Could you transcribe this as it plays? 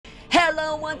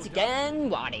Hello once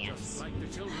again, audience.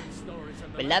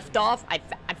 We left off. I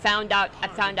found out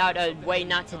a way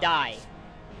not to die.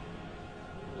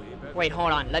 Wait,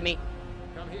 hold on. Let me.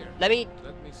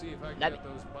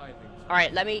 All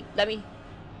right, let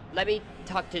me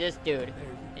talk to this dude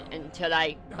until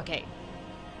I. Okay.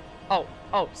 Oh,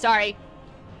 sorry.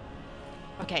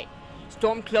 Okay,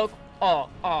 Stormcloak. All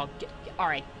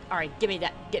right. Give me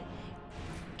that.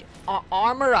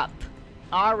 Armor up.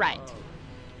 All right.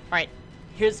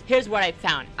 Here's what I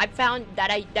found. I found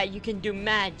that you can do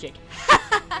magic.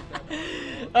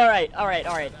 All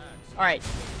right.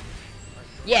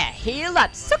 Yeah, heal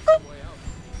up, sucker.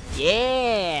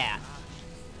 Yeah.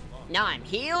 Now I'm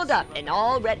healed up and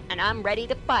I'm ready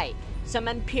to fight some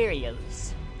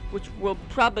Imperials, which will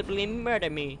probably murder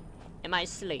me in my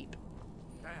sleep.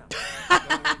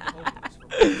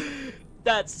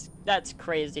 That's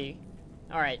crazy.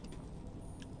 All right.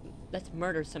 Let's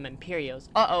murder some Imperials.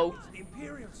 Uh-oh.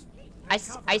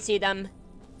 I see them.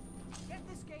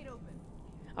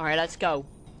 Alright, let's go.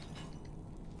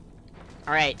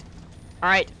 Alright.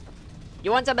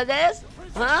 You want some of this?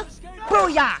 Huh?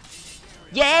 Booyah!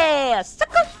 Yeah!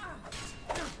 Sucker!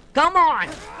 Come on!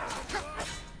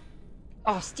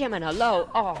 Oh, stamina low.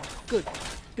 Oh, good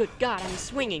God, I'm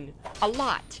swinging a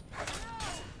lot.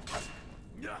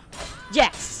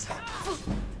 Yes!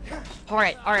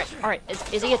 Alright.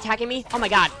 Is he attacking me? Oh my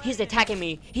God, he's attacking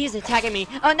me.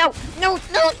 Oh no!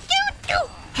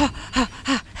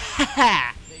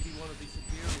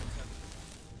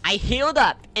 I healed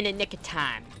up in the nick of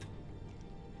time.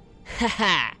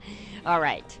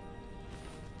 Alright.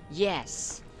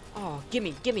 Yes. Oh, give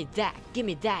me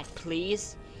that,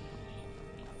 please.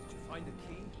 Did you find the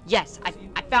key? Yes, I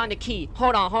found a key.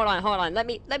 Hold on. Let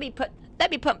me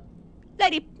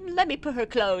put her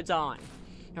clothes on.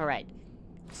 Alright.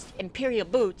 Imperial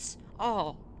boots.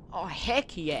 Oh,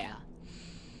 heck yeah.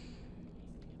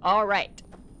 Alright,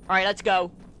 let's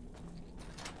go.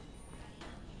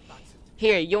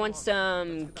 Here, you want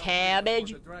some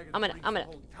cabbage? I'm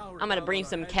gonna bring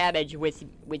some cabbage with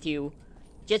you,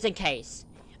 just in case.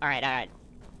 Alright,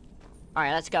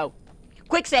 let's go.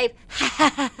 Quick save.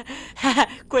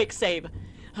 Quick save.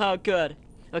 Oh, good.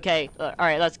 Okay,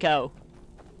 alright, let's go.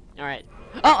 Alright.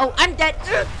 Uh-oh, I'm dead.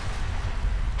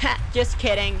 Just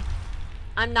kidding.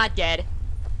 I'm not dead.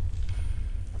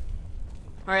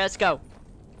 Alright, let's go.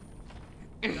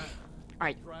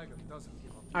 Alright,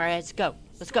 let's go.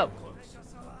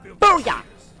 Booyah!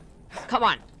 Come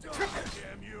on.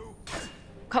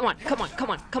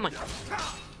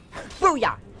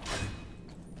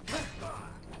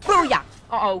 Booyah!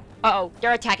 Uh-oh,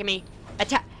 they're attacking me.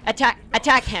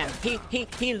 Attack him.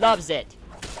 He loves it.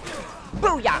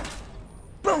 Booyah!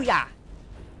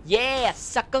 Yeah,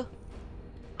 sucker!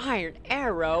 Iron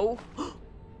arrow.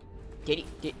 Did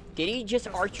he just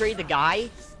archery the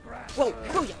guy? Whoa!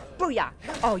 Booyah!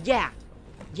 Oh yeah!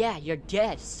 Yeah, you're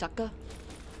dead, sucker.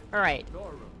 All right.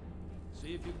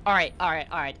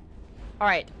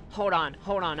 Hold on.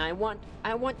 I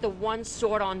want the one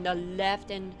sword on the left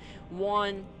and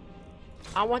one.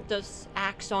 I want the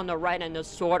axe on the right and the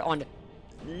sword on the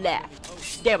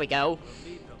left. There we go.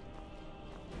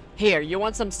 Here, you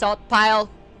want some salt pile?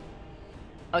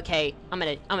 Okay, I'm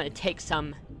gonna take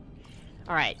some.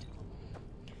 All right.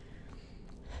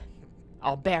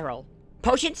 I'll barrel.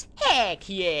 Potions? Heck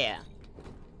yeah!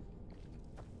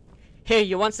 Here,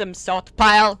 you want some salt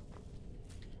pile?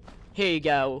 Here you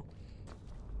go.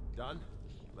 Done?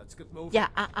 Let's get moving. Yeah,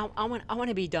 I want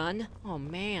to be done. Oh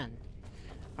man.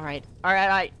 All right.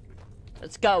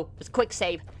 Let's go. Let's quick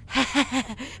save. Oh,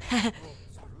 so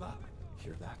loud.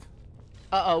 Hear that?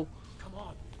 Uh-oh. Come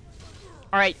on.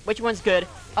 All right, which one's good?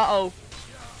 Uh-oh.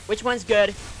 Which one's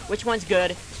good?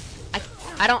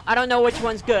 I don't know which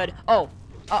one's good. Oh.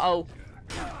 Uh-oh.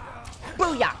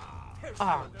 Booyah!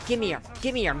 Oh, give me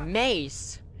your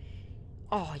mace.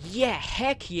 Oh yeah,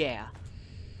 heck yeah.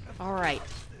 All right.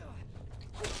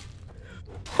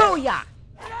 Booyah!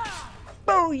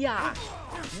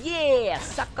 Yeah,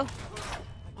 sucker.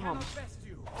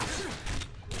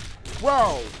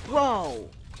 Whoa.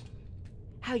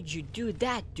 How'd you do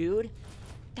that, dude?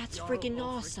 That's freaking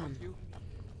awesome.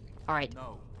 All right.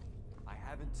 No, I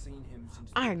haven't seen him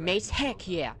since Iron mace, heck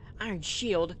yeah. Iron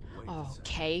shield.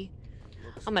 Okay.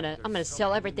 I'm gonna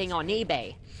sell everything on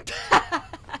eBay.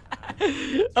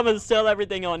 I'm gonna sell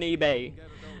everything on eBay.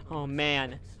 Oh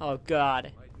man. Oh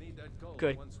God.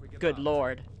 Good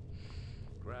Lord.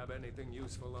 Grab anything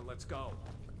useful and let's go.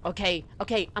 Okay.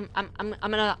 I'm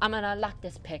gonna lock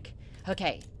this pick.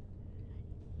 Okay.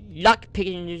 Lock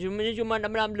picking.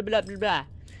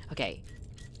 Okay.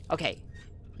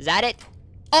 Is that it?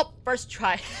 Oh, first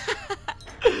try.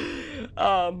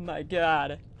 Oh my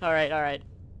god. Alright, alright.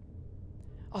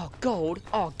 Oh, gold.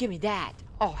 Oh, give me that.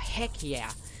 Oh, heck yeah.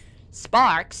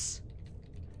 Sparks?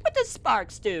 What does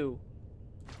sparks do?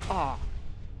 Oh.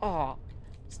 Oh.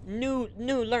 New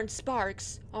learned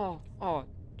sparks. Oh, oh.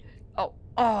 Oh,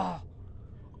 oh.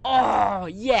 Oh,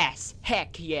 yes.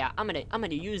 Heck yeah. I'm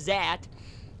gonna use that.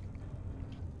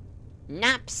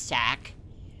 Knapsack.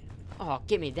 Oh,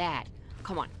 give me that.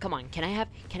 Come on, come on. Can I have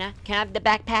the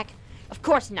backpack? Of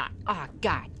course not. Oh,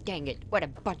 god dang it. What a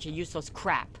bunch of useless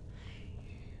crap.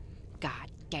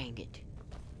 God dang it.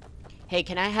 Hey,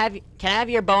 can I have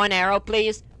your bow and arrow,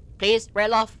 please? Please,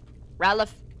 Ralof?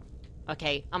 Ralof?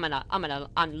 Okay, I'm gonna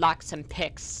unlock some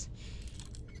picks.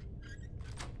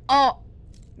 Oh,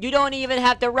 you don't even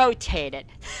have to rotate it.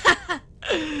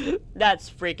 That's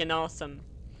freaking awesome.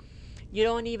 You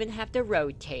don't even have to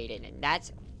rotate it, and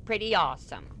that's pretty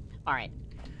awesome. All right,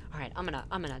 I'm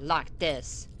gonna lock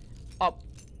this. Oh,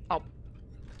 oh,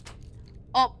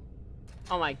 oh,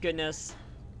 oh my goodness.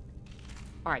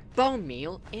 All right, bone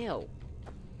meal. Ew.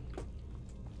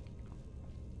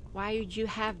 Why would you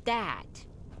have that?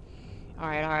 All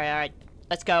right.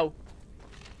 Let's go.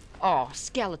 Oh,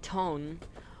 skeleton.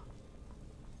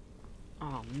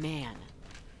 Oh man,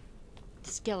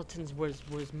 the skeletons was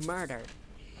murdered.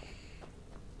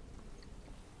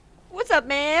 What's up,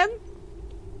 man?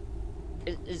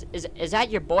 Is that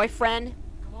your boyfriend?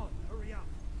 Come on, hurry up.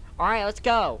 All right, let's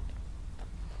go.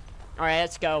 All right,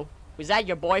 let's go. Was that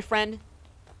your boyfriend?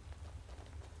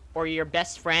 Or your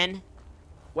best friend?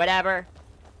 Whatever.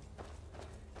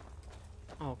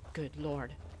 Oh, good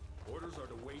lord. Orders are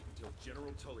to wait until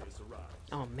General Tullius arrives.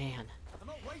 Oh man. I'm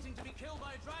not waiting to be killed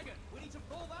by a dragon. We need to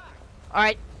fall back. All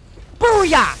right.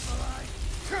 Booyah!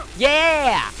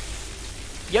 Yeah!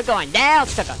 You're going down,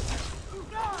 sucker.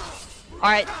 All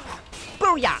right.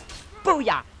 Booyah!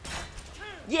 Booyah!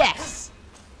 Yes!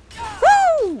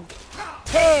 Woo!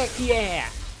 Heck yeah!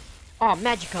 Oh,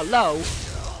 magical low.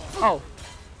 Oh.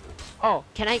 Oh,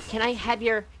 can I have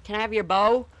your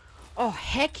bow? Oh,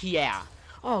 heck yeah!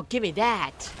 Oh, give me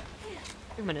that.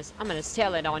 I'm gonna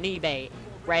sell it on eBay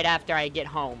right after I get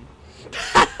home.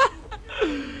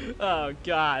 Oh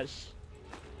gosh.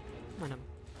 I'm gonna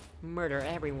murder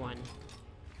everyone.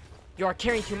 You're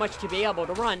carrying too much to be able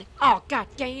to run. Oh god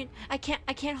dang it. I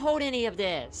can't hold any of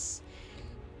this.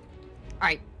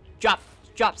 Alright, drop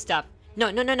stuff.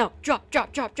 No. Drop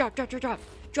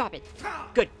it.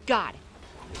 Good god.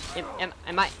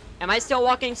 Am I still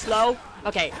walking slow?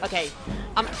 Okay.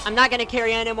 I'm not gonna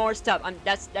carry any more stuff. I'm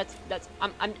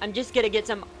just gonna get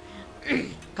some.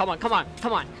 Come on.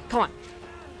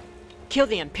 Kill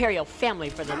the Imperial family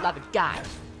for the love of God.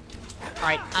 All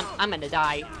right, I'm gonna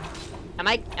die. Am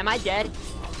I dead?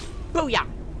 Booyah!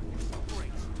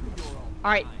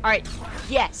 All right.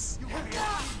 Yes.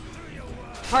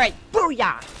 All right,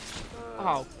 booyah!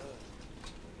 Oh.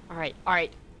 All right.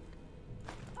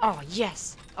 Oh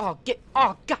yes. Oh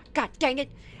god dang it!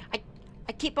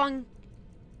 I keep on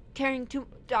carrying too.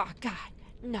 Oh god,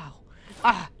 no.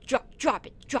 Drop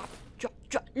it.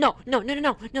 No. I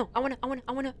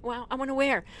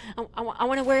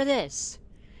wanna wear this.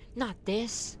 Not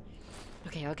this.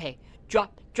 Okay.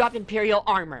 Drop Imperial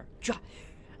armor. Drop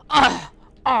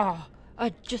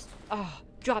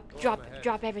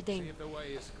everything. See if the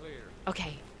way is clear.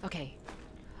 Okay.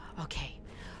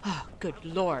 Oh, good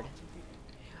lord.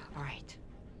 All right.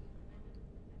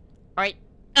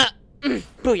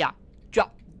 Booyah.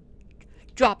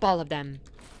 Drop all of them.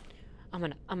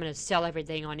 I'm gonna sell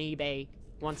everything on eBay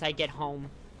once I get home.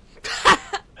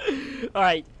 All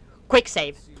right. Quick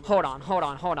save. Hold on.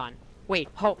 Wait.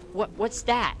 What's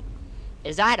that?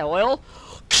 Is that oil?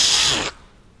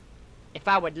 If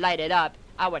I would light it up,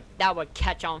 that would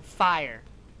catch on fire.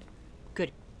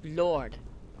 Good lord.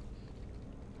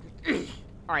 All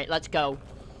right, let's go.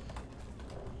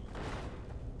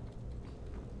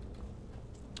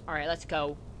 All right, let's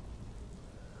go.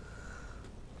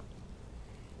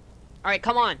 All right,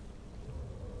 come on.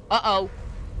 Uh-oh.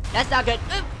 That's not good.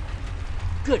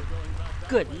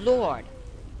 Good lord.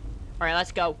 All right,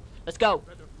 let's go. Better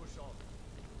push on.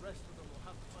 The rest of them will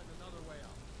have to find another way out.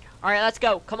 All right, let's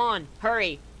go. Come on,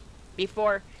 hurry.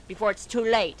 Before it's too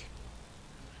late.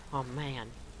 Oh, man.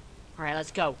 All right,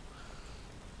 let's go.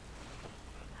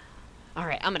 All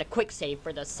right, I'm gonna quick save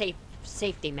for the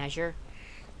safety measure.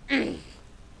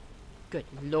 Good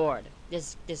lord.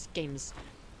 This game's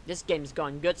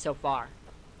going good so far.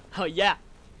 Oh, yeah.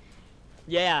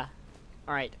 Yeah.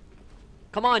 All right.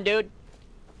 Come on, dude.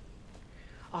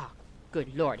 Oh,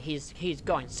 good lord. He's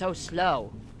going so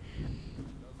slow.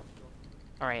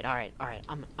 All right.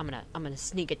 I'm gonna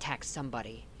sneak attack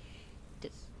somebody.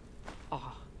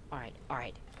 Oh, all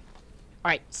right.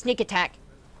 Alright, sneak attack.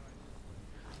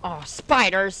 Oh,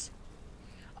 spiders.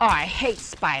 Oh, I hate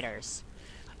spiders.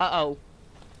 Uh-oh.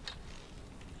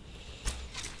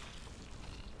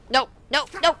 No, no,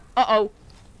 no. Uh-oh.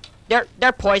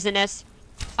 They're poisonous.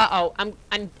 Uh-oh.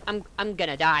 I'm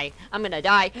gonna die. I'm gonna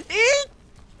die.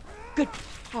 Good.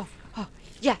 Oh, oh.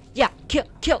 Yeah, yeah. Kill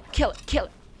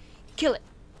it.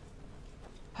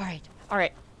 Alright,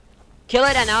 alright. Kill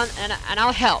it and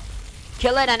I'll help.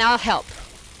 Kill it and I'll help.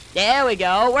 There we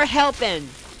go. We're helping.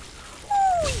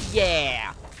 Ooh,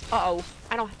 yeah. Uh-oh.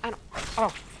 I don't.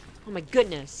 Oh my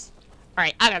goodness.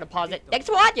 Alright, I gotta pause it. Thanks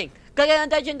for watching. Click on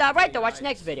Dungeon.right to watch the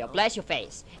next video. Bless your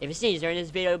face. If you see during this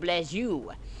video, bless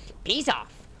you. Peace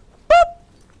off.